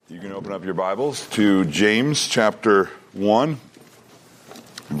You can open up your Bibles to James chapter 1,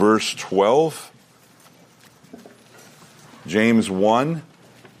 verse 12. James 1,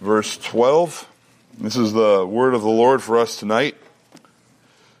 verse 12. This is the word of the Lord for us tonight.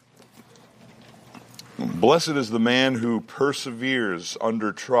 Blessed is the man who perseveres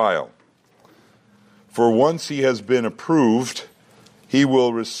under trial. For once he has been approved, he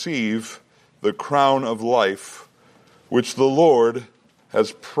will receive the crown of life, which the Lord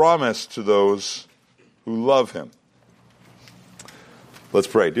has promised to those who love him. Let's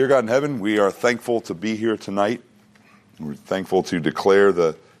pray. Dear God in heaven, we are thankful to be here tonight. We're thankful to declare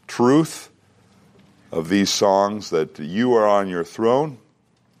the truth of these songs, that you are on your throne,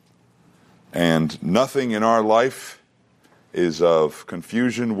 and nothing in our life is of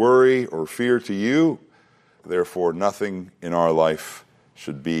confusion, worry, or fear to you. Therefore, nothing in our life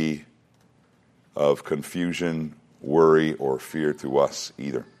should be of confusion, worry, or fear to us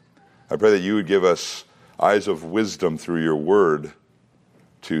either. I pray that you would give us eyes of wisdom through your word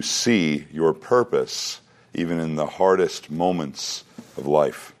to see your purpose even in the hardest moments of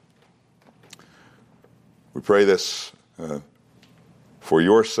life. We pray this for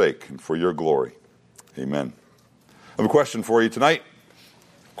your sake and for your glory. Amen. I have a question for you tonight.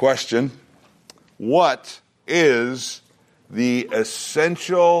 Question: what is the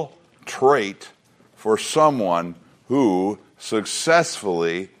essential trait for someone who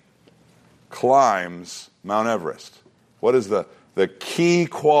successfully climbs Mount Everest? What is the key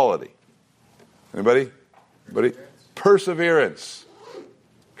quality? Anybody? Perseverance.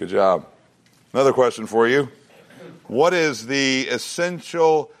 Good job. Another question for you. What is the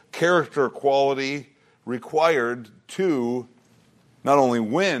essential character quality required to not only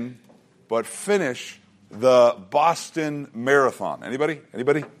win, but finish the Boston Marathon?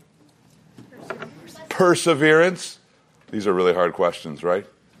 Anybody? Perseverance. These are really hard questions, right?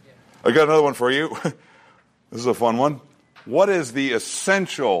 I got another one for you. This is a fun one. What is the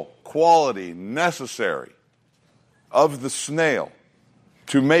essential quality necessary of the snail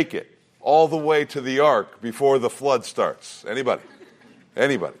to make it all the way to the ark before the flood starts? Anybody?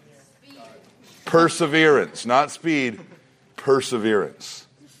 Perseverance, not speed. Perseverance.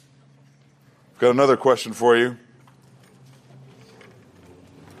 Got another question for you.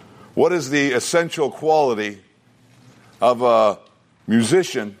 What is the essential quality of a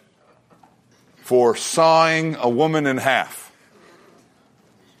musician for sawing a woman in half?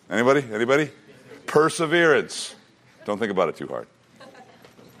 Anybody? Perseverance. Don't think about it too hard.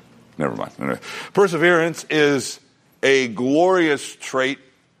 Never mind. Anyway. Perseverance is a glorious trait,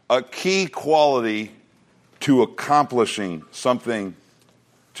 a key quality to accomplishing something,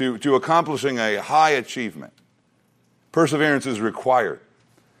 to accomplishing a high achievement. Perseverance is required.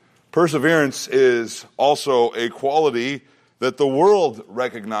 Perseverance is also a quality that the world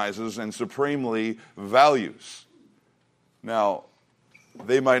recognizes and supremely values. Now,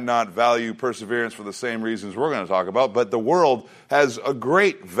 they might not value perseverance for the same reasons we're going to talk about, but the world has a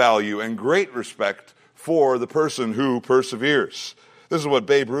great value and great respect for the person who perseveres. This is what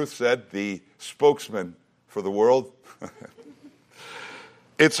Babe Ruth said, the spokesman for the world.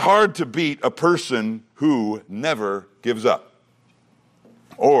 It's hard to beat a person who never gives up.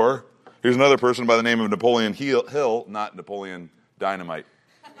 Or, here's another person by the name of Napoleon Hill, not Napoleon Dynamite,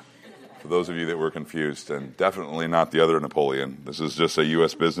 for those of you that were confused, and definitely not the other Napoleon. This is just a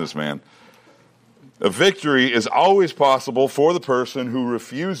U.S. businessman. A victory is always possible for the person who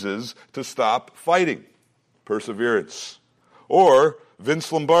refuses to stop fighting. Perseverance. Or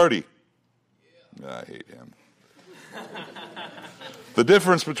Vince Lombardi. I hate him. The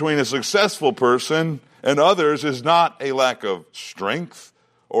difference between a successful person and others is not a lack of strength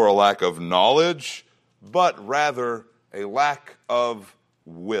or a lack of knowledge, but rather a lack of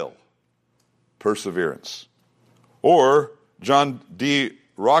will. Perseverance. Or John D.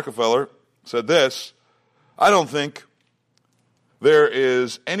 Rockefeller said this: I don't think there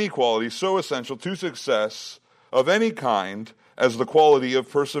is any quality so essential to success of any kind as the quality of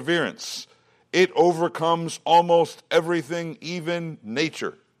perseverance. It overcomes almost everything, even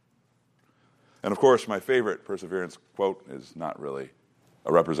nature. And of course, my favorite perseverance quote is not really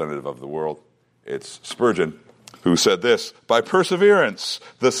a representative of the world. It's Spurgeon, who said this: by perseverance,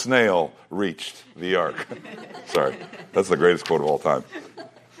 the snail reached the ark. Sorry, that's the greatest quote of all time.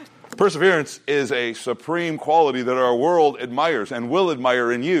 Perseverance is a supreme quality that our world admires and will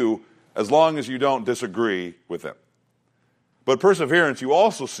admire in you as long as you don't disagree with them. But perseverance you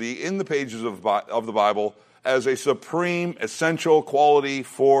also see in the pages of the Bible as a supreme, essential quality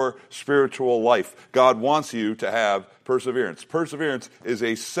for spiritual life. God wants you to have perseverance. Perseverance is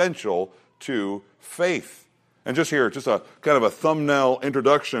essential to faith. And just here, just a kind of a thumbnail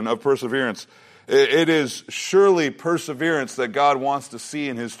introduction of perseverance. It is surely perseverance that God wants to see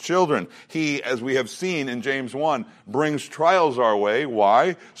in his children. He, as we have seen in James 1, brings trials our way.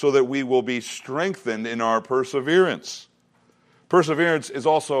 Why? So that we will be strengthened in our perseverance. Perseverance is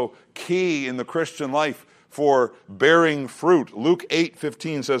also key in the Christian life for bearing fruit. Luke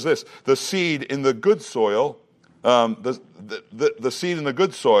 8:15 says this, the seed in the good soil, the seed in the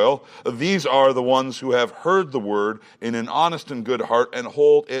good soil, these are the ones who have heard the word in an honest and good heart and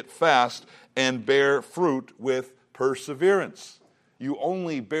hold it fast and bear fruit with perseverance. You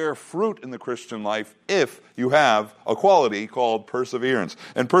only bear fruit in the Christian life if you have a quality called perseverance.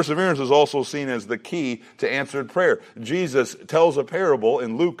 And perseverance is also seen as the key to answered prayer. Jesus tells a parable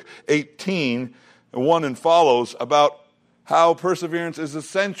in Luke 18:1 and follows about how perseverance is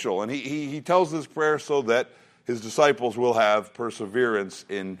essential. And he tells this prayer so that his disciples will have perseverance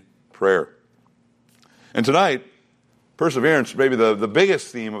in prayer. And tonight, perseverance, maybe the biggest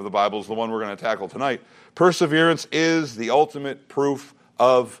theme of the Bible, is the one we're going to tackle tonight. Perseverance is the ultimate proof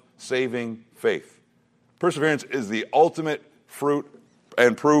of saving faith. Perseverance is the ultimate fruit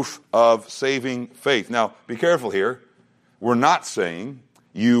and proof of saving faith. Now, be careful here. We're not saying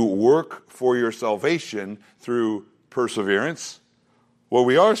you work for your salvation through perseverance. What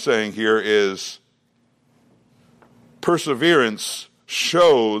we are saying here is perseverance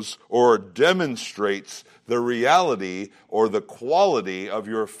shows or demonstrates the reality or the quality of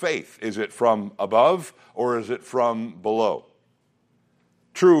your faith. Is it from above or is it from below?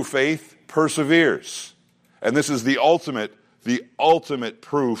 True faith perseveres. And this is the ultimate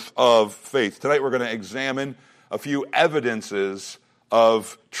proof of faith. Tonight we're going to examine a few evidences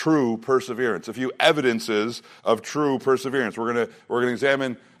of true perseverance. A few evidences of true perseverance. We're going to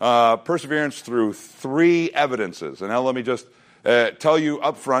examine perseverance through three evidences. And now let me just tell you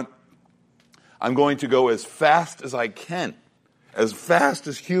up front, I'm going to go as fast as I can. As fast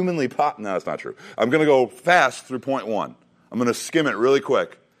as humanly possible. No, that's not true. I'm going to go fast through point one. I'm going to skim it really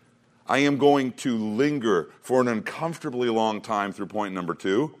quick. I am going to linger for an uncomfortably long time through point number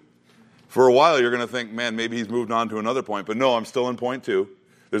two. For a while, you're going to think, man, maybe he's moved on to another point. But no, I'm still in point two.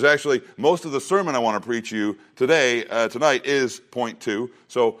 There's actually, most of the sermon I want to preach you tonight is point two.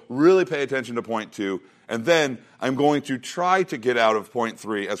 So really pay attention to point two. And then I'm going to try to get out of point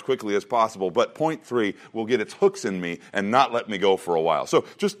three as quickly as possible. But point three will get its hooks in me and not let me go for a while. So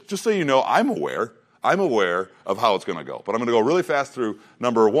just so you know, I'm aware of how it's going to go. But I'm going to go really fast through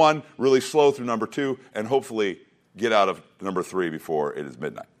number one, really slow through number two, and hopefully get out of number three before it is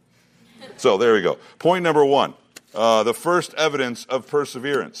midnight. So there we go. Point number one, the first evidence of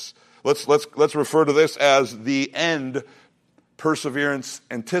perseverance. Let's refer to this as the end perseverance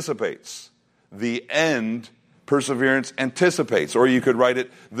anticipates. The end perseverance anticipates. Or you could write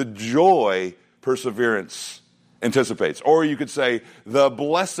it, the joy perseverance anticipates. Or you could say, the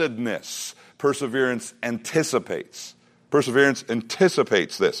blessedness perseverance anticipates. Perseverance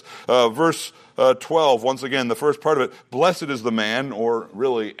anticipates this. Verse 12, once again, the first part of it, blessed is the man, or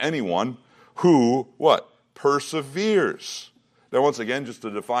really anyone, who, what? Perseveres. Now, once again, just to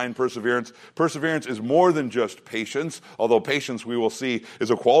define perseverance, perseverance is more than just patience, although patience, we will see, is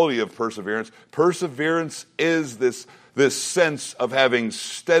a quality of perseverance. Perseverance is this sense of having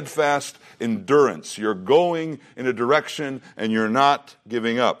steadfast endurance. You're going in a direction and you're not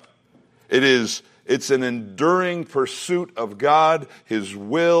giving up. It's an enduring pursuit of God, His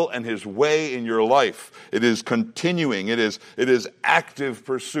will, and His way in your life. It is continuing. It is active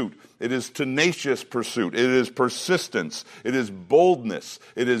pursuit. It is tenacious pursuit. It is persistence. It is boldness.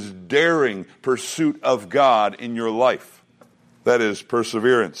 It is daring pursuit of God in your life. That is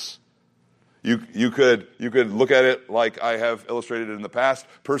perseverance. You could look at it like I have illustrated in the past.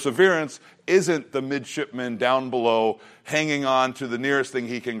 Perseverance isn't the midshipman down below hanging on to the nearest thing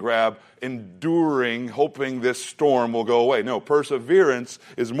he can grab, enduring, hoping this storm will go away. No, perseverance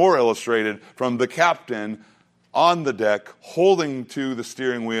is more illustrated from the captain on the deck, holding to the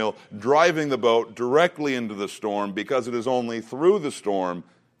steering wheel, driving the boat directly into the storm, because it is only through the storm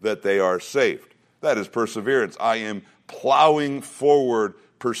that they are saved. That is perseverance. I am plowing forward,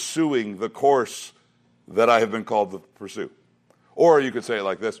 pursuing the course that I have been called to pursue. Or you could say it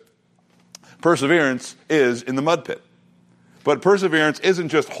like this. Perseverance is in the mud pit. But perseverance isn't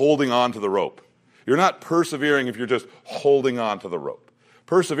just holding on to the rope. You're not persevering if you're just holding on to the rope.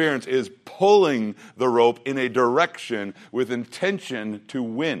 Perseverance is pulling the rope in a direction with intention to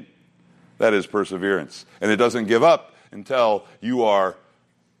win. That is perseverance. And it doesn't give up until you are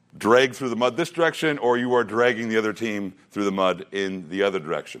dragged through the mud this direction, or you are dragging the other team through the mud in the other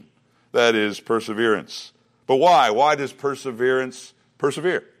direction. That is perseverance. But why? Why does perseverance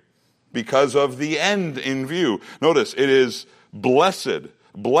persevere? because of the end in view. Notice, it is blessed.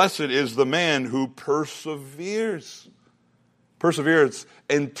 Blessed is the man who perseveres. Perseverance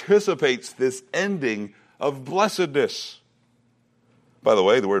anticipates this ending of blessedness. By the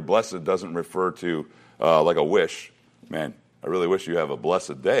way, the word blessed doesn't refer to like a wish. Man, I really wish you have a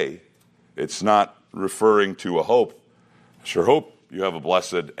blessed day. It's not referring to a hope. I sure hope you have a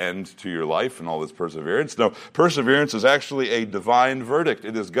blessed end to your life and all this perseverance. No, perseverance is actually a divine verdict.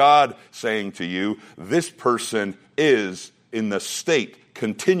 It is God saying to you, this person is in the state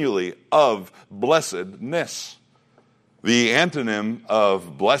continually of blessedness. The antonym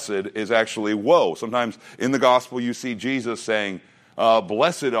of blessed is actually woe. Sometimes in the gospel you see Jesus saying,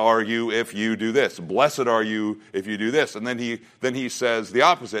 blessed are you if you do this. Blessed are you if you do this. And then he says the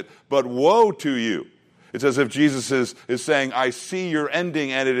opposite, but woe to you. It's as if Jesus is saying, I see your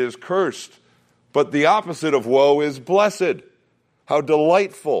ending and it is cursed. But the opposite of woe is blessed. How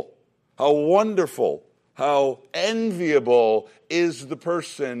delightful, how wonderful, how enviable is the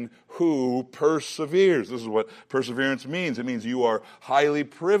person who perseveres. This is what perseverance means. It means you are highly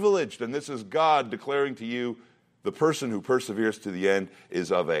privileged. And this is God declaring to you, the person who perseveres to the end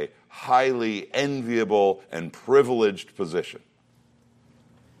is of a highly enviable and privileged position.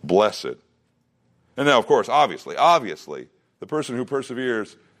 Blessed. And now, of course, obviously, the person who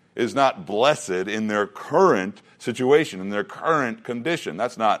perseveres is not blessed in their current situation, in their current condition.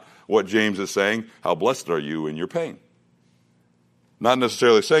 That's not what James is saying. How blessed are you in your pain? Not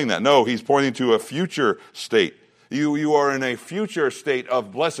necessarily saying that. No, he's pointing to a future state. You are in a future state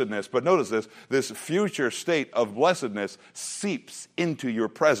of blessedness. But notice this future state of blessedness seeps into your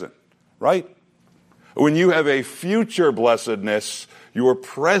present, right? When you have a future blessedness, your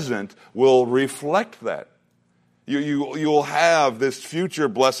present will reflect that. You'll have this future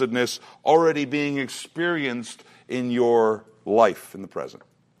blessedness already being experienced in your life in the present.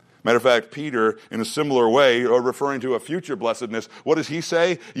 Matter of fact, Peter, in a similar way, referring to a future blessedness, what does he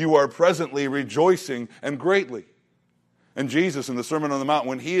say? You are presently rejoicing and greatly. And Jesus, in the Sermon on the Mount,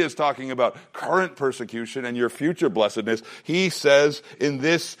 when he is talking about current persecution and your future blessedness, he says, in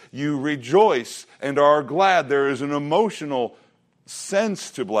this you rejoice and are glad. There is an emotional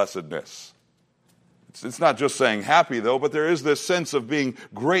sense to blessedness. It's not just saying happy, though, but there is this sense of being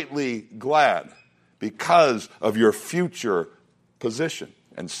greatly glad because of your future position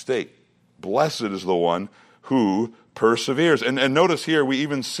and state. Blessed is the one who perseveres. And notice here we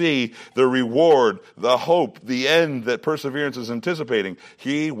even see the reward, the hope, the end that perseverance is anticipating.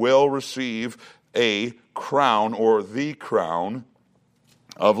 He will receive a crown, or the crown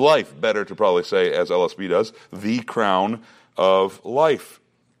of life. Better to probably say, as LSB does, the crown of life.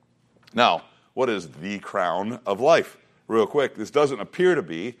 Now, what is the crown of life? Real quick, this doesn't appear to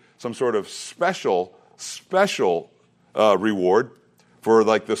be some sort of special reward for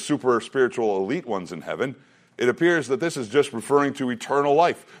like the super spiritual elite ones in heaven. It appears that this is just referring to eternal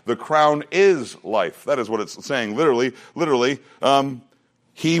life. The crown is life. That is what it's saying. Literally,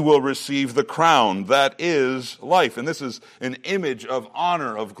 he will receive the crown. That is life. And this is an image of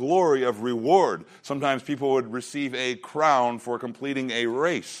honor, of glory, of reward. Sometimes people would receive a crown for completing a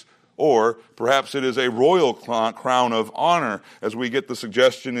race. Or perhaps it is a royal crown of honor, as we get the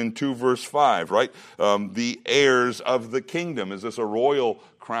suggestion in 2 verse 5, right? The heirs of the kingdom. Is this a royal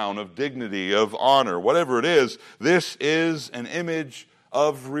crown of dignity, of honor? Whatever it is, this is an image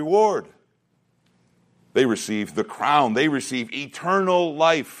of reward. They receive the crown. They receive eternal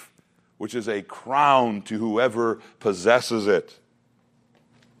life, which is a crown to whoever possesses it.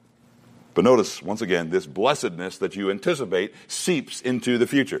 But notice, once again, this blessedness that you anticipate seeps into the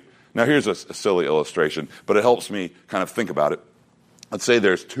future. Now, here's a silly illustration, but it helps me kind of think about it. Let's say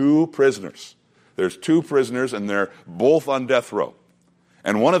there's two prisoners. There's two prisoners, and they're both on death row.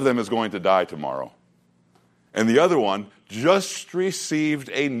 And one of them is going to die tomorrow. And the other one just received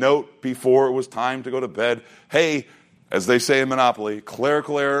a note before it was time to go to bed. Hey, as they say in Monopoly,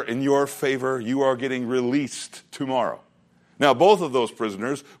 clerical error in your favor, you are getting released tomorrow. Now, both of those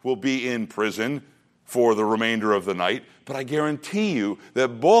prisoners will be in prison for the remainder of the night, but I guarantee you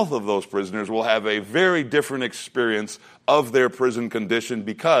that both of those prisoners will have a very different experience of their prison condition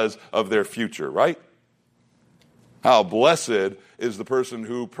because of their future, right? How blessed is the person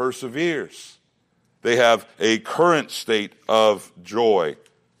who perseveres. They have a current state of joy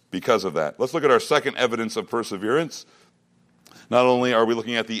because of that. Let's look at our second evidence of perseverance. Not only are we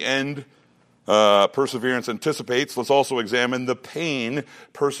looking at the end perseverance anticipates, let's also examine the pain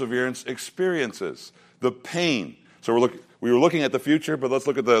perseverance experiences. The pain. So we were looking at the future, but let's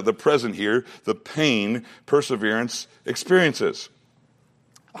look at the present here. The pain perseverance experiences.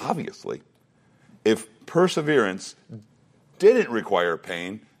 Obviously, if perseverance didn't require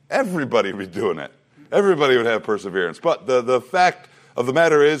pain, everybody would be doing it. Everybody would have perseverance. But the fact of the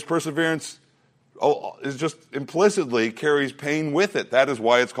matter is, perseverance is just implicitly carries pain with it. That is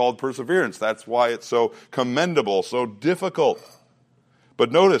why it's called perseverance. That's why it's so commendable, so difficult.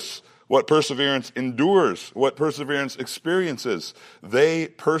 But notice what perseverance endures, what perseverance experiences. They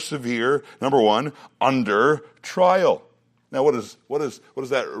persevere, number one, under trial. Now, what is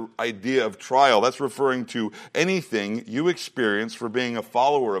that idea of trial? That's referring to anything you experience for being a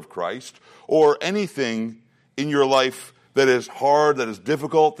follower of Christ, or anything in your life that is hard, that is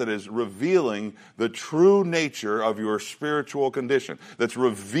difficult, that is revealing the true nature of your spiritual condition, that's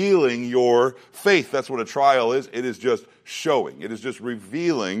revealing your faith. That's what a trial is. It is just showing. It is just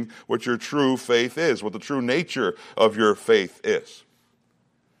revealing what your true faith is, what the true nature of your faith is.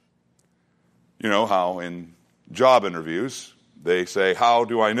 You know how in job interviews, they say, how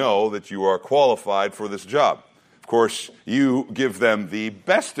do I know that you are qualified for this job? Of course, you give them the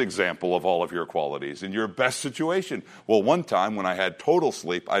best example of all of your qualities in your best situation. Well, one time when I had total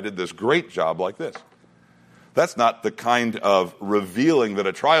sleep, I did this great job like this. That's not the kind of revealing that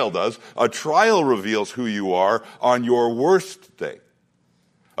a trial does. A trial reveals who you are on your worst day.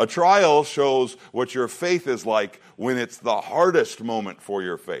 A trial shows what your faith is like when it's the hardest moment for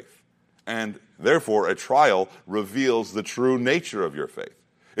your faith. And therefore, a trial reveals the true nature of your faith.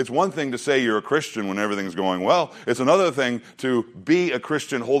 It's one thing to say you're a Christian when everything's going well. It's another thing to be a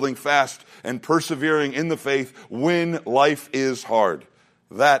Christian holding fast and persevering in the faith when life is hard.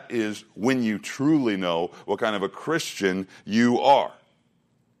 That is when you truly know what kind of a Christian you are.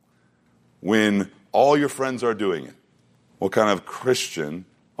 When all your friends are doing it, what kind of Christian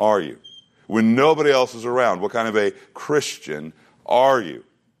are you? When nobody else is around, what kind of a Christian are you?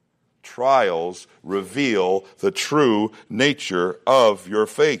 Trials reveal the true nature of your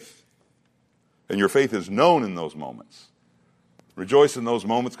faith. And your faith is known in those moments. Rejoice in those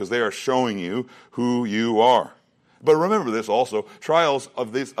moments because they are showing you who you are. But remember this also, trials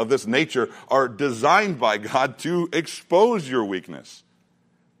of this nature are designed by God to expose your weakness.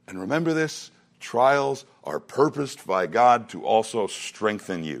 And remember this, trials are purposed by God to also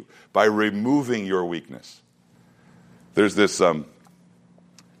strengthen you by removing your weakness. There's this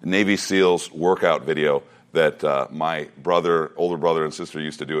Navy SEALs workout video that my older brother and sister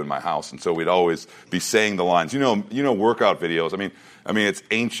used to do in my house, and so we'd always be saying the lines. You know, workout videos. I mean, it's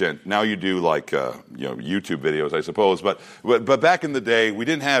ancient. Now you do like YouTube videos, I suppose. But back in the day, we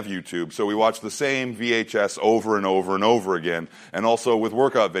didn't have YouTube, so we watched the same VHS over and over and over again, and also with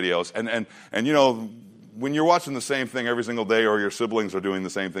workout videos. And you know, when you're watching the same thing every single day, or your siblings are doing the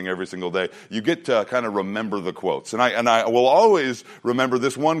same thing every single day, you get to kind of remember the quotes. And I will always remember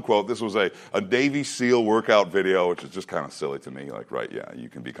this one quote. This was a Navy SEAL workout video, which is just kind of silly to me. Like, right, yeah, you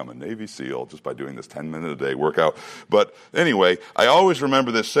can become a Navy SEAL just by doing this 10-minute-a-day workout. But anyway, I always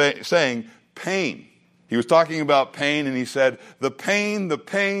remember this saying, pain. He was talking about pain, and he said, the pain, the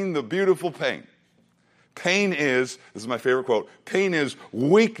beautiful pain. Pain is, this is my favorite quote, pain is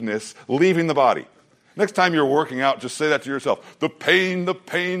weakness leaving the body. Next time you're working out, just say that to yourself. The pain, the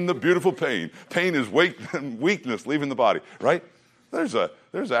beautiful pain. Pain is weakness leaving the body, right?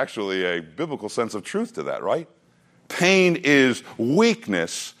 There's actually a biblical sense of truth to that, right? Pain is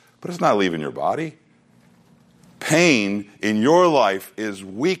weakness, but it's not leaving your body. Pain in your life is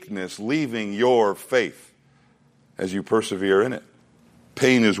weakness leaving your faith as you persevere in it.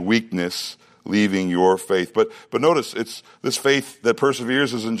 Pain is weakness leaving your faith. But notice, it's this faith that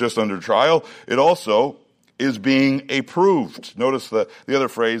perseveres isn't just under trial. It also is being approved. Notice the other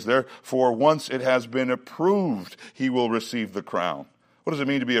phrase there. For once it has been approved, he will receive the crown. What does it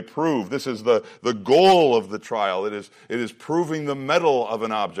mean to be approved? This is the goal of the trial. It is proving the metal of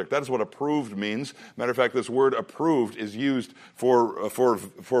an object. That is what approved means. Matter of fact, this word approved is used for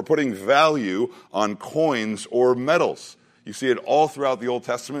putting value on coins or metals. You see it all throughout the Old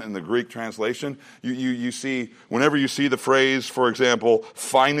Testament in the Greek translation. You see, whenever you see the phrase, for example,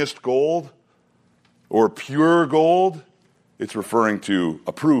 finest gold or pure gold, it's referring to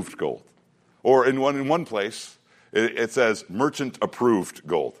approved gold. Or in one place, it says merchant approved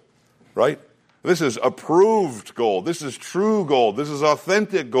gold, right? This is approved gold. This is true gold. This is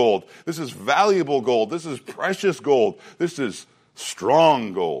authentic gold. This is valuable gold. This is precious gold. This is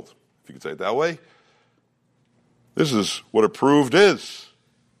strong gold, if you could say it that way. This is what approved is.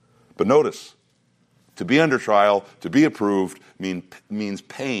 But notice, to be under trial, to be approved, means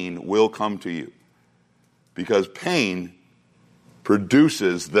pain will come to you. Because pain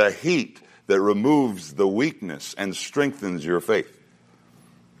produces the heat that removes the weakness and strengthens your faith.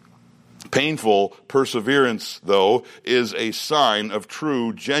 Painful perseverance, though, is a sign of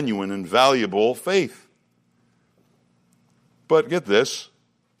true, genuine, and valuable faith. But get this,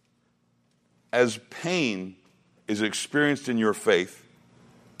 as pain is experienced in your faith,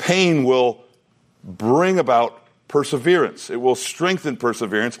 pain will bring about perseverance. It will strengthen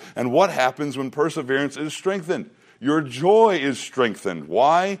perseverance. And what happens when perseverance is strengthened? Your joy is strengthened.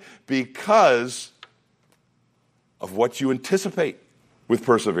 Why? Because of what you anticipate with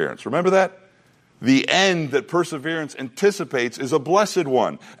perseverance. Remember that? The end that perseverance anticipates is a blessed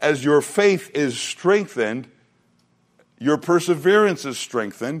one. As your faith is strengthened, your perseverance is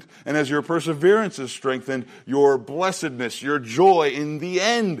strengthened, and as your perseverance is strengthened, your blessedness, your joy in the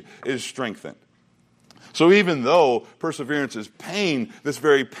end is strengthened. So even though perseverance is pain, this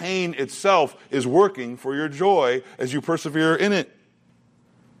very pain itself is working for your joy as you persevere in it.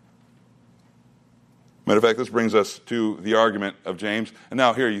 Matter of fact, this brings us to the argument of James. And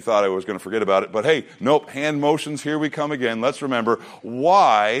now here, you thought I was going to forget about it, but hey, nope, hand motions, here we come again. Let's remember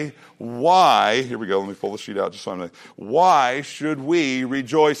why, here we go, let me pull the sheet out just so I'm why should we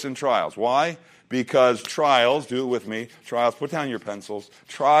rejoice in trials? Why? Because trials, do it with me, trials, put down your pencils.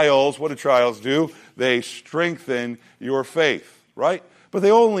 Trials, what do trials do? They strengthen your faith, right? But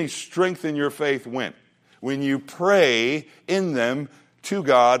they only strengthen your faith when you pray in them to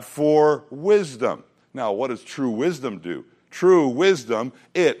God for wisdom. Now, what does true wisdom do? True wisdom,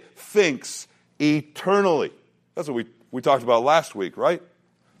 it thinks eternally. That's what we talked about last week, right?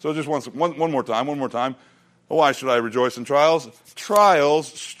 So just one more time. Why should I rejoice in trials? Trials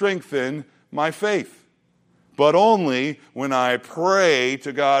strengthen my faith, but only when I pray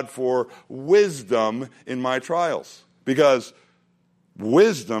to God for wisdom in my trials. Because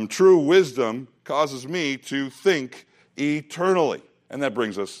wisdom, true wisdom, causes me to think eternally. And that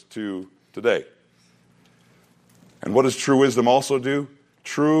brings us to today. And what does true wisdom also do?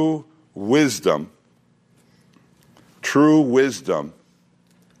 True wisdom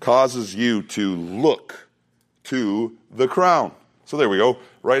causes you to look to the crown. So there we go,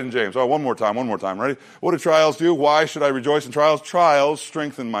 right in James. Oh, one more time, ready? What do trials do? Why should I rejoice in trials? Trials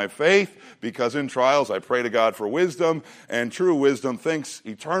strengthen my faith, because in trials I pray to God for wisdom, and true wisdom thinks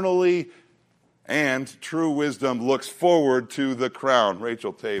eternally, and true wisdom looks forward to the crown.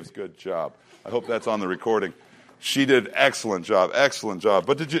 Rachel Taves, good job. I hope that's on the recording. She did excellent job.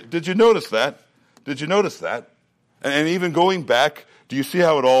 But did you notice that? And even going back, do you see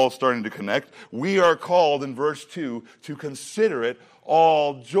how it all is starting to connect? We are called in verse 2 to consider it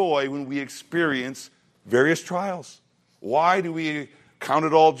all joy when we experience various trials. Why do we count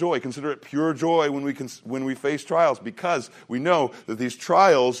it all joy? Consider it pure joy when we face trials, because we know that these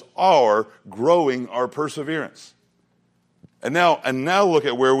trials are growing our perseverance. And now look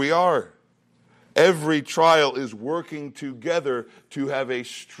at where we are. Every trial is working together to have a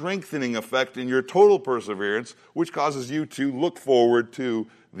strengthening effect in your total perseverance, which causes you to look forward to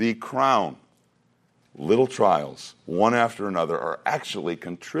the crown. Little trials, one after another, are actually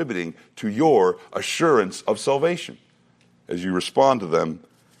contributing to your assurance of salvation as you respond to them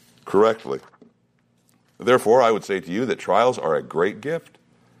correctly. Therefore, I would say to you that trials are a great gift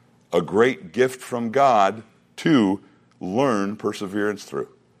from God to learn perseverance through.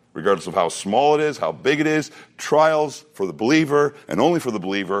 Regardless of how small it is, how big it is, trials for the believer, and only for the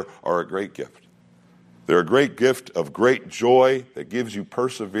believer, are a great gift. They're a great gift of great joy that gives you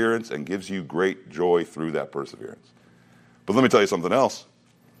perseverance and gives you great joy through that perseverance. But let me tell you something else.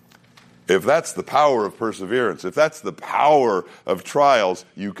 If that's the power of perseverance, if that's the power of trials,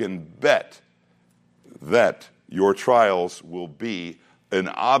 you can bet that your trials will be an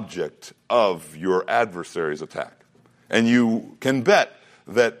object of your adversary's attack. And you can bet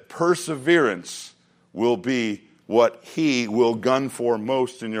that perseverance will be what he will gun for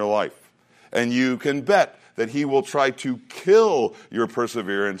most in your life. And you can bet that he will try to kill your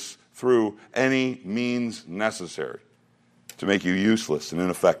perseverance through any means necessary to make you useless and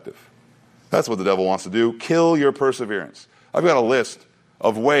ineffective. That's what the devil wants to do, kill your perseverance. I've got a list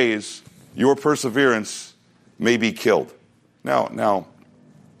of ways your perseverance may be killed. Now,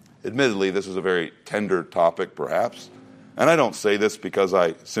 admittedly, this is a very tender topic, perhaps. And I don't say this because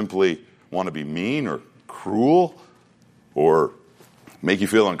I simply want to be mean or cruel or make you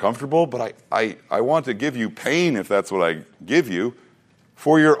feel uncomfortable, but I want to give you pain, if that's what I give you,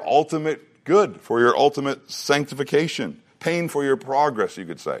 for your ultimate good, for your ultimate sanctification. Pain for your progress, you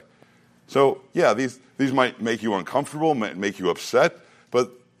could say. So, yeah, these might make you uncomfortable, might make you upset,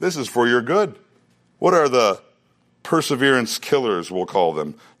 but this is for your good. What are the perseverance killers, we'll call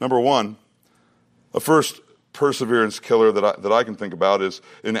them? Number one, the first perseverance killer that I can think about is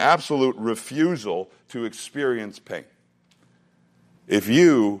an absolute refusal to experience pain. If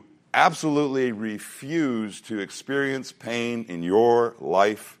you absolutely refuse to experience pain in your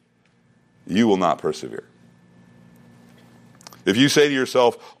life, you will not persevere. If you say to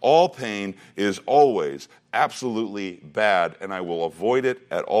yourself, all pain is always absolutely bad and I will avoid it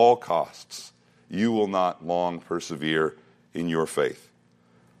at all costs, you will not long persevere in your faith.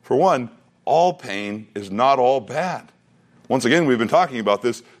 For one, all pain is not all bad. Once again, we've been talking about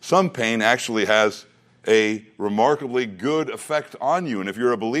this. Some pain actually has a remarkably good effect on you. And if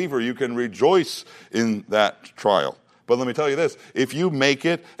you're a believer, you can rejoice in that trial. But let me tell you this. If you make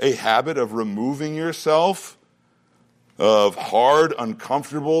it a habit of removing yourself of hard,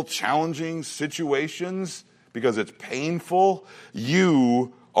 uncomfortable, challenging situations because it's painful,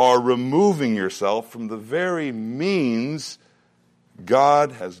 you are removing yourself from the very means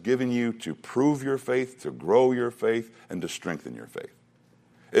God has given you to prove your faith, to grow your faith, and to strengthen your faith.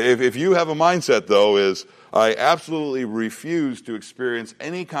 If you have a mindset, though, is I absolutely refuse to experience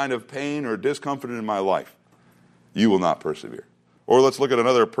any kind of pain or discomfort in my life, you will not persevere. Or let's look at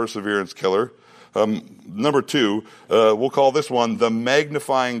another perseverance killer. Number 2, we'll call this one the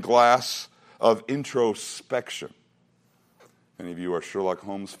magnifying glass of introspection. Any of you are Sherlock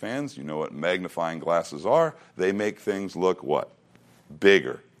Holmes fans, you know what magnifying glasses are. They make things look what?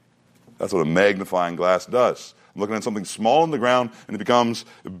 Bigger. That's what a magnifying glass does. I'm looking at something small in the ground and it becomes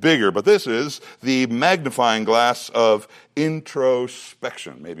bigger. But this is the magnifying glass of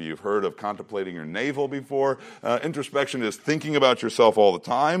introspection. Maybe you've heard of contemplating your navel before. Introspection is thinking about yourself all the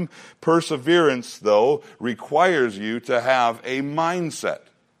time. Perseverance, though, requires you to have a mindset.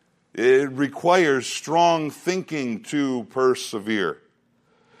 It requires strong thinking to persevere.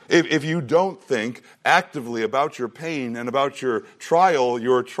 If you don't think actively about your pain and about your trial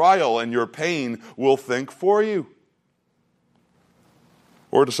and your pain will think for you.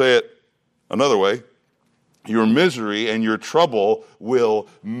 Or to say it another way, your misery and your trouble will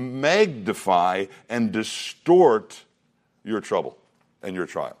magnify and distort your trouble and your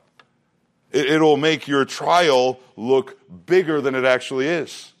trial. It'll make your trial look bigger than it actually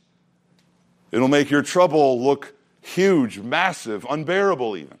is. It'll make your trouble look huge, massive,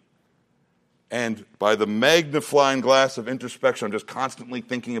 unbearable even. And by the magnifying glass of introspection, I'm just constantly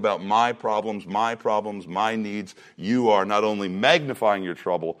thinking about my problems, my needs. You are not only magnifying your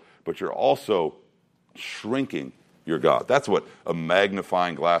trouble, but you're also shrinking your God. That's what a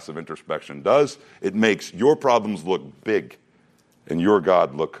magnifying glass of introspection does. It makes your problems look big and your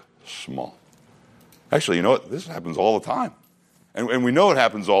God look small. Actually, you know what? This happens all the time. And we know it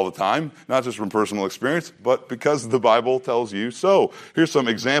happens all the time, not just from personal experience, but because the Bible tells you so. Here's some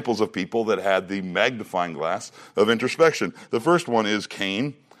examples of people that had the magnifying glass of introspection. The first one is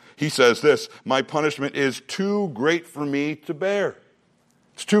Cain. He says this, my punishment is too great for me to bear.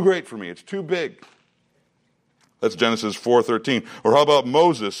 It's too great for me. It's too big. That's Genesis 4:13. Or how about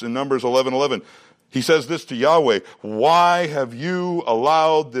Moses in Numbers 11:11? He says this to Yahweh, why have you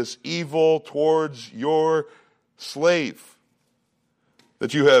allowed this evil towards your slave?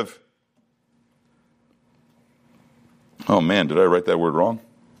 That you have, oh man, did I write that word wrong?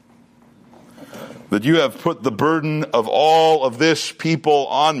 That you have put the burden of all of this people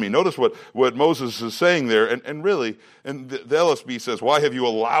on me. Notice what Moses is saying there, and really, and the LSB says, why have you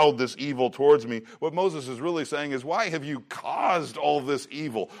allowed this evil towards me? What Moses is really saying is, why have you caused all this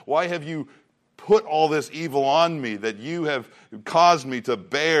evil? Why have you put all this evil on me that you have caused me to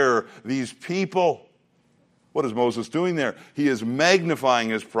bear these people? What is Moses doing there? He is magnifying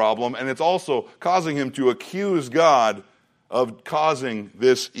his problem, and it's also causing him to accuse God of causing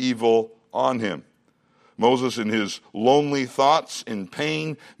this evil on him. Moses, in his lonely thoughts, in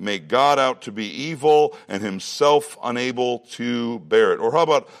pain, made God out to be evil and himself unable to bear it. Or how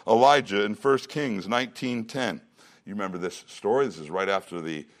about Elijah in 1 Kings 19:10? You remember this story? This is right after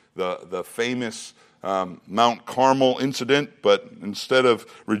the famous Mount Carmel incident, but instead of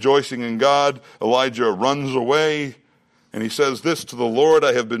rejoicing in God, Elijah runs away, and he says this to the Lord,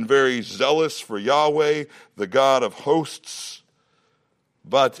 I have been very zealous for Yahweh, the God of hosts,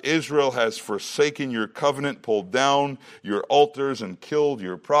 but Israel has forsaken your covenant, pulled down your altars, and killed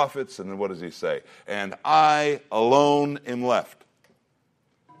your prophets. And then what does he say? And I alone am left.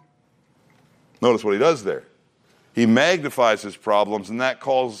 Notice what he does there. He magnifies his problems, and that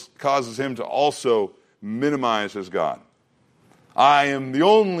causes him to also minimize his God. I am the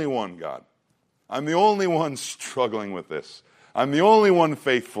only one, God. I'm the only one struggling with this. I'm the only one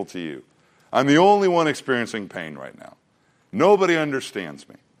faithful to you. I'm the only one experiencing pain right now. Nobody understands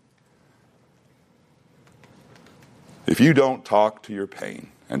me. If you don't talk to your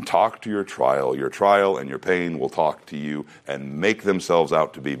pain and talk to your trial and your pain will talk to you and make themselves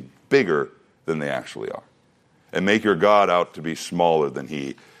out to be bigger than they actually are. And make your God out to be smaller than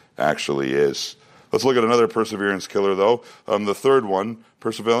he actually is. Let's look at another perseverance killer, though. The third one,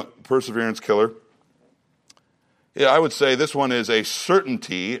 perseverance killer, Yeah, I would say this one is a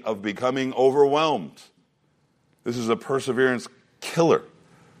certainty of becoming overwhelmed. This is a perseverance killer.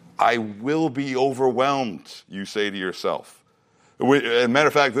 I will be overwhelmed, you say to yourself. As a matter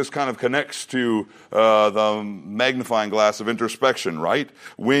of fact, this kind of connects to the magnifying glass of introspection, right?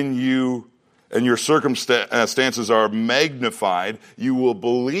 When you and your circumstances are magnified, you will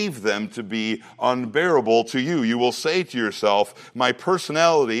believe them to be unbearable to you. You will say to yourself, my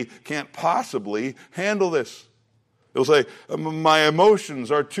personality can't possibly handle this. It'll say, my emotions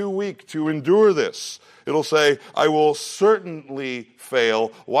are too weak to endure this. It'll say, I will certainly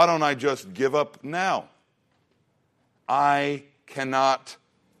fail. Why don't I just give up now? I cannot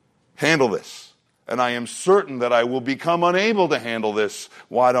handle this. And I am certain that I will become unable to handle this.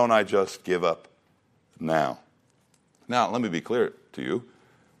 Why don't I just give up now? Now, let me be clear to you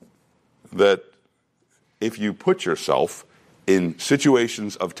that if you put yourself in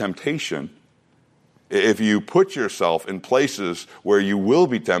situations of temptation, if you put yourself in places where you will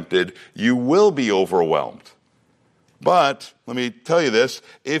be tempted, you will be overwhelmed. But, let me tell you this,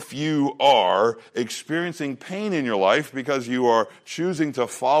 if you are experiencing pain in your life because you are choosing to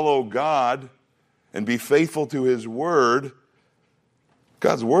follow God and be faithful to His Word,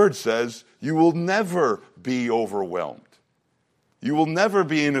 God's Word says you will never be overwhelmed. You will never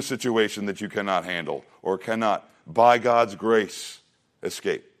be in a situation that you cannot handle or cannot, by God's grace,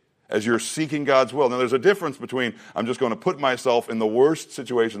 escape. As you're seeking God's will. Now, there's a difference between I'm just going to put myself in the worst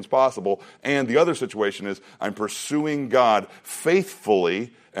situations possible, and the other situation is I'm pursuing God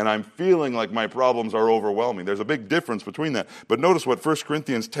faithfully, and I'm feeling like my problems are overwhelming. There's a big difference between that. But notice what 1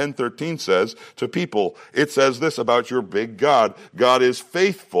 Corinthians 10:13 says to people. It says this about your big God. God is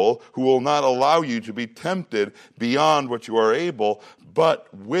faithful, who will not allow you to be tempted beyond what you are able,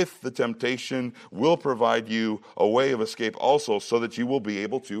 but with the temptation will provide you a way of escape also, so that you will be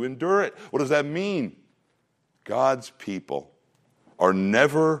able to endure it. What does that mean? God's people are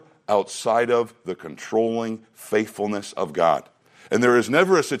never outside of the controlling faithfulness of God. And there is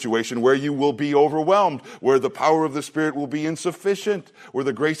never a situation where you will be overwhelmed, where the power of the Spirit will be insufficient, where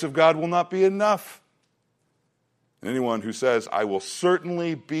the grace of God will not be enough. And anyone who says, I will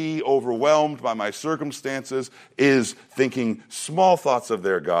certainly be overwhelmed by my circumstances, is thinking small thoughts of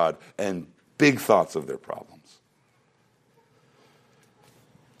their God and big thoughts of their problems.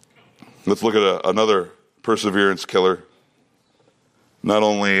 Let's look at another perseverance killer. Not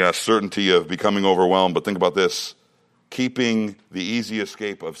only a certainty of becoming overwhelmed, but think about this. Keeping the easy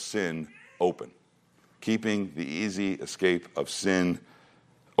escape of sin open. Keeping the easy escape of sin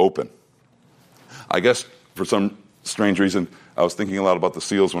open. I guess for some strange reason, I was thinking a lot about the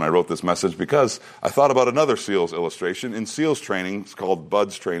SEALs when I wrote this message, because I thought about another SEALs illustration. In SEALs training, it's called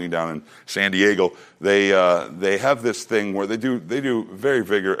BUDS training down in San Diego. They have this thing where they do very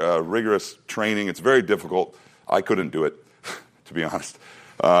rigorous training. It's very difficult. I couldn't do it, to be honest.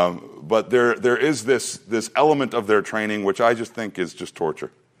 But there is this element of their training which I just think is just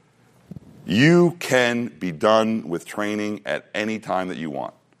torture. You can be done with training at any time that you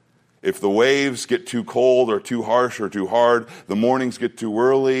want. If the waves get too cold or too harsh or too hard, the mornings get too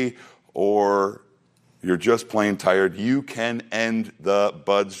early, or you're just plain tired, you can end the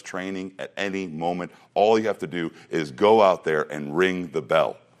BUDS training at any moment. All you have to do is go out there and ring the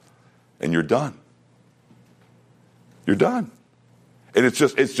bell, and you're done. You're done. And it's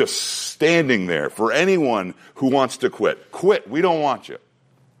just standing there for anyone who wants to quit. Quit. We don't want you,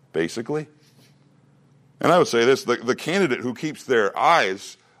 basically. And I would say this, the candidate who keeps their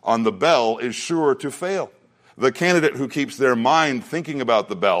eyes on the bell is sure to fail. The candidate who keeps their mind thinking about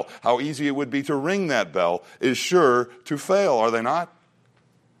the bell, how easy it would be to ring that bell, is sure to fail, are they not?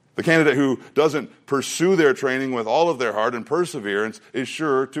 The candidate who doesn't pursue their training with all of their heart and perseverance is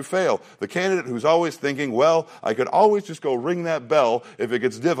sure to fail. The candidate who's always thinking, well, I could always just go ring that bell if it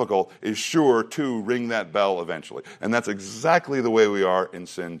gets difficult, is sure to ring that bell eventually. And that's exactly the way we are in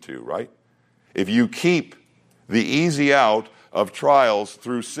sin too, right? If you keep the easy out of trials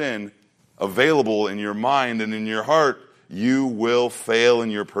through sin available in your mind and in your heart, you will fail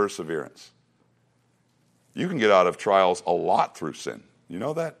in your perseverance. You can get out of trials a lot through sin. You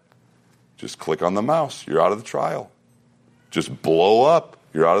know that? Just click on the mouse. You're out of the trial. Just blow up.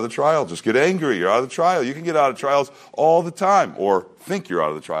 You're out of the trial. Just get angry. You're out of the trial. You can get out of trials all the time, or think you're out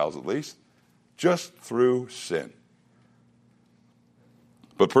of the trials at least, just through sin.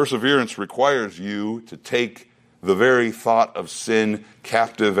 But perseverance requires you to take the very thought of sin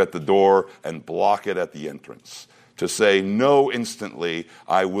captive at the door and block it at the entrance. To say no instantly,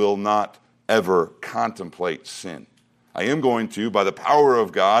 I will not ever contemplate sin. I am going to, by the power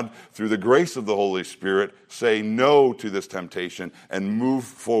of God, through the grace of the Holy Spirit, say no to this temptation and move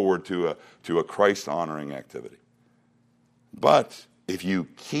forward to a Christ-honoring activity. But if you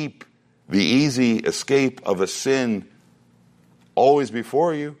keep the easy escape of a sin always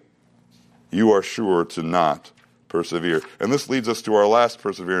before you, you are sure to not persevere. And this leads us to our last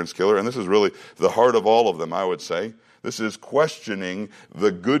perseverance killer, and this is really the heart of all of them, I would say. This is questioning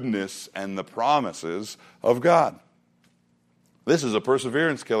the goodness and the promises of God. This is a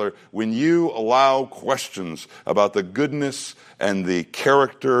perseverance killer when you allow questions about the goodness and the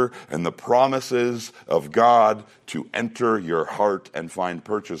character and the promises of God to enter your heart and find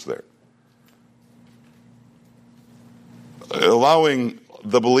purchase there. Allowing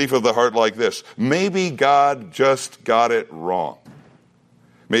the belief of the heart like this: maybe God just got it wrong.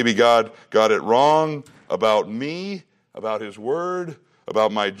 Maybe God got it wrong about me, about His Word,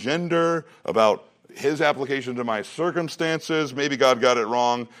 about my gender, about His application to my circumstances. Maybe God got it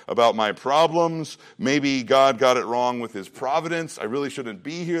wrong about my problems. Maybe God got it wrong with His providence. I really shouldn't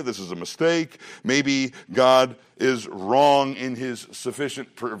be here. This is a mistake. Maybe God is wrong in His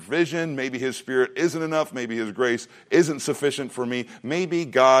sufficient provision. Maybe His Spirit isn't enough. Maybe His grace isn't sufficient for me. Maybe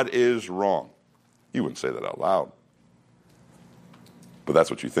God is wrong. You wouldn't say that out loud, but that's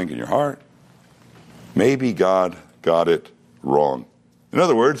what you think in your heart. Maybe God got it wrong. In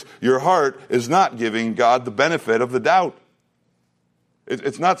other words, your heart is not giving God the benefit of the doubt.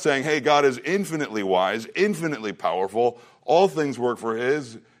 It's not saying, hey, God is infinitely wise, infinitely powerful. All things work for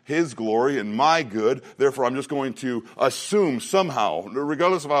His glory and my good. Therefore, I'm just going to assume somehow,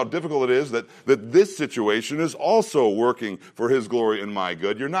 regardless of how difficult it is, that this situation is also working for His glory and my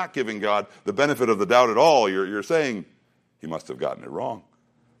good. You're not giving God the benefit of the doubt at all. You're saying, He must have gotten it wrong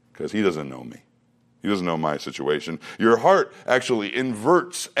because He doesn't know me. He doesn't know my situation. Your heart actually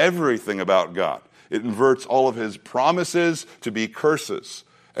inverts everything about God. It inverts all of His promises to be curses,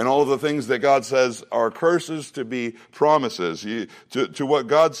 and all of the things that God says are curses to be promises. To what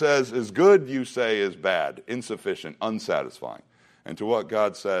God says is good, you say is bad, insufficient, unsatisfying. And to what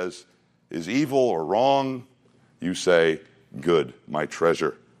God says is evil or wrong, you say good, my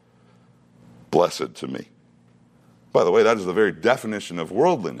treasure, blessed to me. By the way, that is the very definition of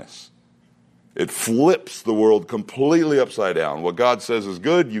worldliness. It flips the world completely upside down. What God says is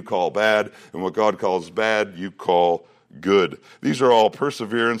good, you call bad, and what God calls bad, you call good. These are all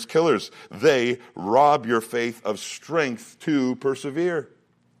perseverance killers. They rob your faith of strength to persevere.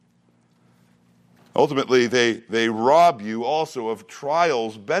 Ultimately, they rob you also of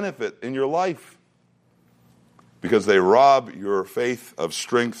trials' benefit in your life, because they rob your faith of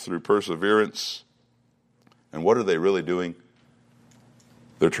strength through perseverance. And what are they really doing?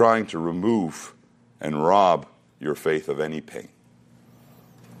 They're trying to remove and rob your faith of any pain.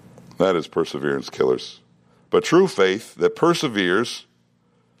 That is perseverance killers. But true faith that perseveres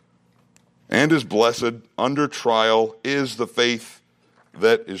and is blessed under trial is the faith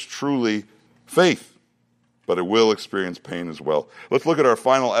that is truly faith. But it will experience pain as well. Let's look at our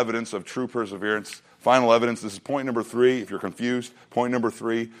final evidence of true perseverance. Final evidence, this is point number 3, if you're confused. Point number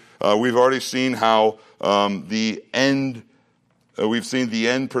 3, we've already seen how we've seen the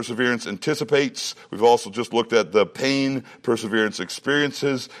end perseverance anticipates. We've also just looked at the pain perseverance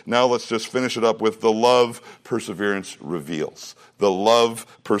experiences. Now let's just finish it up with the love perseverance reveals. The love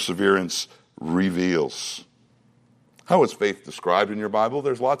perseverance reveals. How is faith described in your Bible?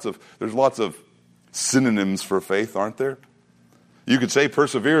 There's lots of synonyms for faith, aren't there? You could say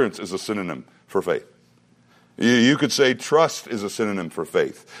perseverance is a synonym for faith. You could say trust is a synonym for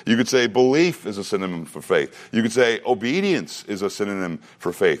faith. You could say belief is a synonym for faith. You could say obedience is a synonym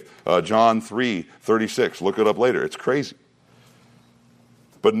for faith. John 3:36. Look it up later. It's crazy.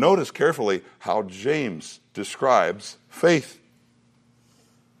 But notice carefully how James describes faith.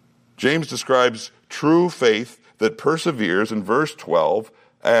 James describes true faith that perseveres in verse 12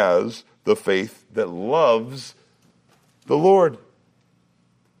 as the faith that loves the Lord.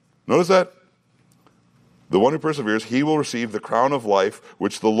 Notice that. The one who perseveres, he will receive the crown of life,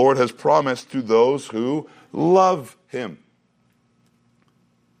 which the Lord has promised to those who love Him.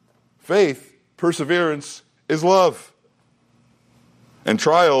 Faith, perseverance, is love. And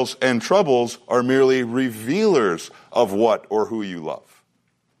trials and troubles are merely revealers of what or who you love.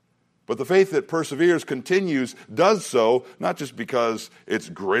 But the faith that perseveres, continues, does so, not just because it's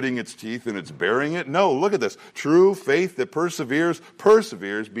gritting its teeth and it's bearing it. No, look at this. True faith that perseveres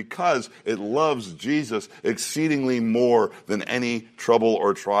because it loves Jesus exceedingly more than any trouble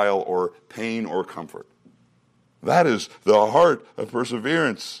or trial or pain or comfort. That is the heart of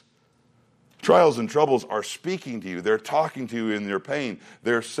perseverance. Trials and troubles are speaking to you. They're talking to you in your pain.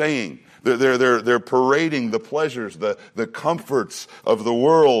 They're saying, they're parading the pleasures, the comforts of the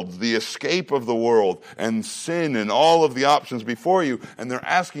world, the escape of the world, and sin and all of the options before you. And they're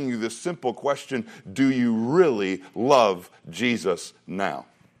asking you this simple question: do you really love Jesus now?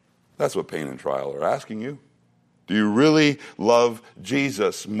 That's what pain and trial are asking you. Do you really love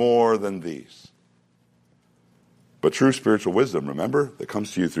Jesus more than these? But true spiritual wisdom, remember, that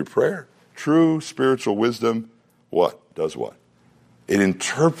comes to you through prayer. True spiritual wisdom, what? Does what? It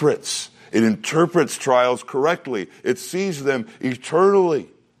interprets trials correctly. It sees them eternally.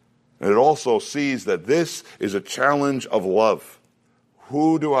 And it also sees that this is a challenge of love.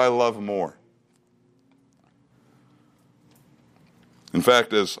 Who do I love more? In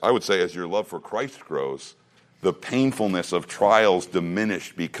fact, as your love for Christ grows, the painfulness of trials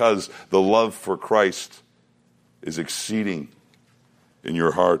diminish because the love for Christ is exceeding in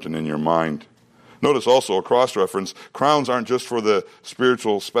your heart and in your mind. Notice also a cross-reference. Crowns aren't just for the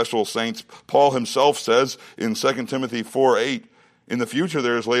spiritual special saints. Paul himself says in 2 Timothy 4:8, "In the future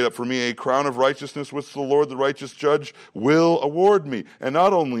there is laid up for me a crown of righteousness which the Lord, the righteous judge, will award me. And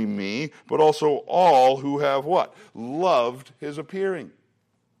not only me, but also all who have" what? Loved his appearing.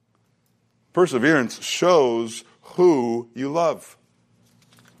 Perseverance shows who you love.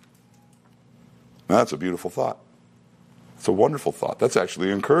 Now, that's a beautiful thought. It's a wonderful thought. That's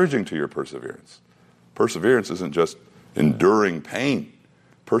actually encouraging to your perseverance. Perseverance isn't just enduring pain.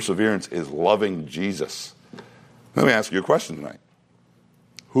 Perseverance is loving Jesus. Let me ask you a question tonight.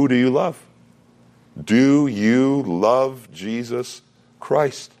 Who do you love? Do you love Jesus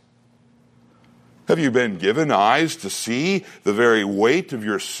Christ? Have you been given eyes to see the very weight of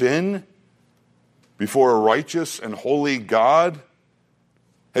your sin before a righteous and holy God?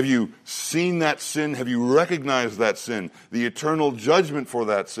 Have you seen that sin? Have you recognized that sin? The eternal judgment for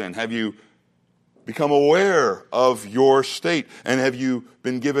that sin? Have you become aware of your state? And have you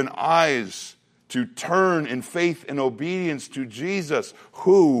been given eyes to turn in faith and obedience to Jesus,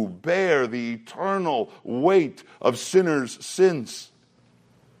 who bare the eternal weight of sinners' sins?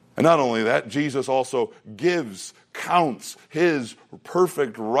 And not only that, Jesus also counts his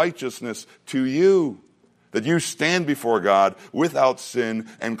perfect righteousness to you, that you stand before God without sin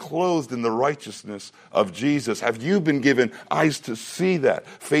and clothed in the righteousness of Jesus. Have you been given eyes to see that,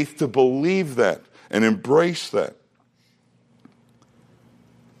 faith to believe that, and embrace that?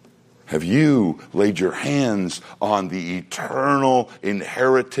 Have you laid your hands on the eternal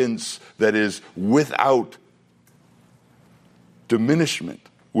inheritance that is without diminishment,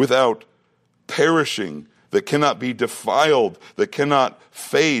 without perishing, that cannot be defiled, that cannot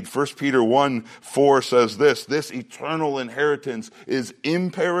fade? 1 Peter 1:4 says this eternal inheritance is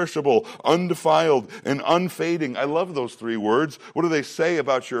imperishable, undefiled, and unfading. I love those three words. What do they say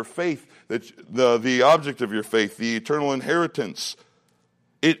about your faith? That the object of your faith, the eternal inheritance.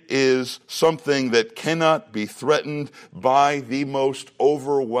 It is something that cannot be threatened by the most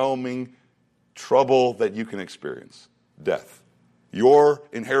overwhelming trouble that you can experience: death. Your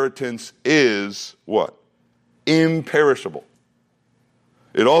inheritance is what? Imperishable.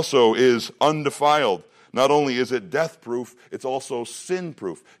 It also is undefiled. Not only is it death-proof, it's also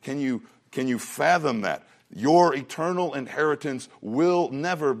sin-proof. Can you fathom that? Your eternal inheritance will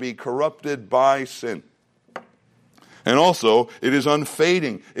never be corrupted by sin. And also, it is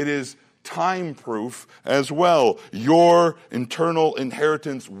unfading. It is time-proof as well. Your eternal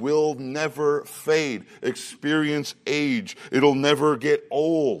inheritance will never fade, experience age. It'll never get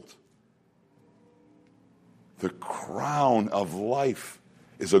old. The crown of life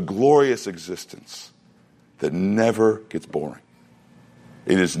is a glorious existence that never gets boring.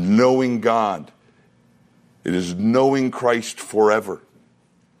 It is knowing God. It is knowing Christ forever.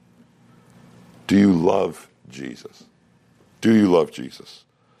 Do you love Jesus? Do you love Jesus?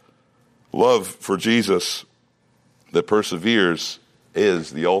 Love for Jesus that perseveres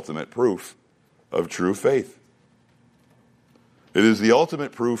is the ultimate proof of true faith. It is the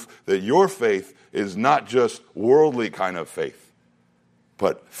ultimate proof that your faith is not just worldly kind of faith,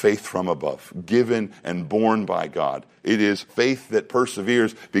 but faith from above, given and born by God. It is faith that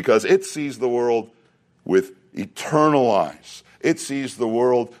perseveres because it sees the world with eternal eyes. It sees the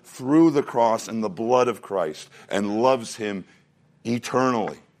world through the cross and the blood of Christ and loves him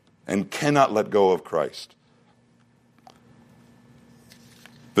eternally and cannot let go of Christ.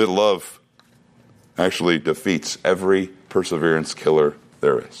 That love actually defeats every perseverance killer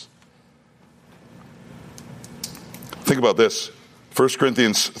there is. Think about this. 1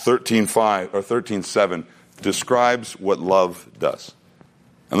 Corinthians 13:5 or 13:7 describes what love does.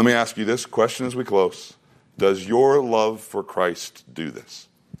 And let me ask you this question as we close. Does your love for Christ do this?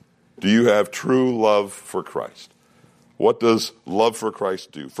 Do you have true love for Christ? What does love for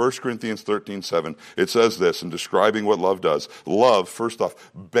Christ do? 1 Corinthians 13:7, it says this in describing what love does. Love, first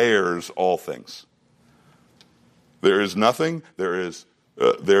off, bears all things. There is nothing, there is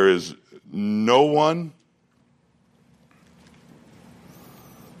no one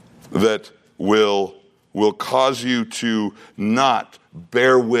that will cause you to not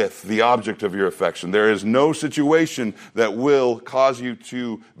bear with the object of your affection. There is no situation that will cause you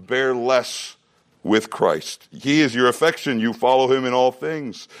to bear less with Christ. He is your affection. You follow him in all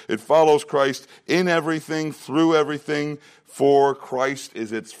things. It follows Christ in everything, through everything, for Christ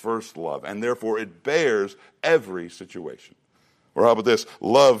is its first love, and therefore it bears every situation. Or how about this?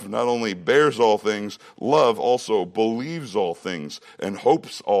 Love not only bears all things, love also believes all things and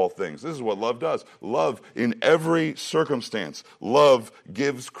hopes all things. This is what love does. Love in every circumstance. Love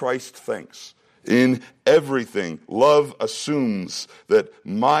gives Christ thanks. In everything, love assumes that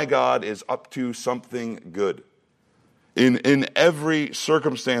my God is up to something good. In every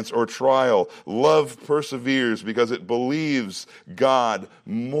circumstance or trial, love perseveres because it believes God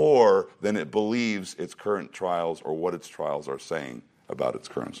more than it believes its current trials or what its trials are saying about its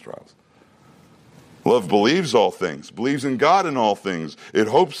current trials. Love believes all things, believes in God in all things. It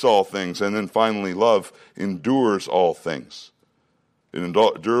hopes all things. And then finally, love endures all things. It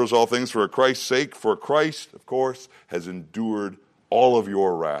endures all things for Christ's sake. For Christ, of course, has endured all of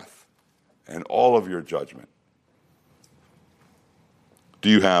your wrath and all of your judgment. Do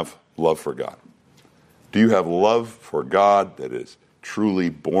you have love for God? Do you have love for God that is truly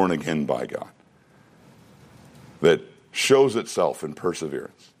born again by God? That shows itself in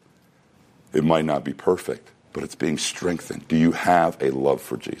perseverance. It might not be perfect, but it's being strengthened. Do you have a love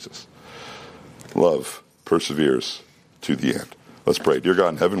for Jesus? Love perseveres to the end. Let's pray. Dear God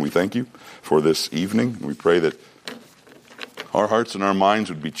in heaven, we thank you for this evening. We pray that our hearts and our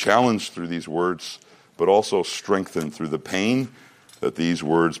minds would be challenged through these words, but also strengthened through the pain that these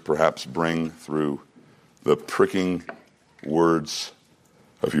words perhaps bring through the pricking words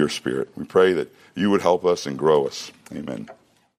of your Spirit. We pray that you would help us and grow us. Amen.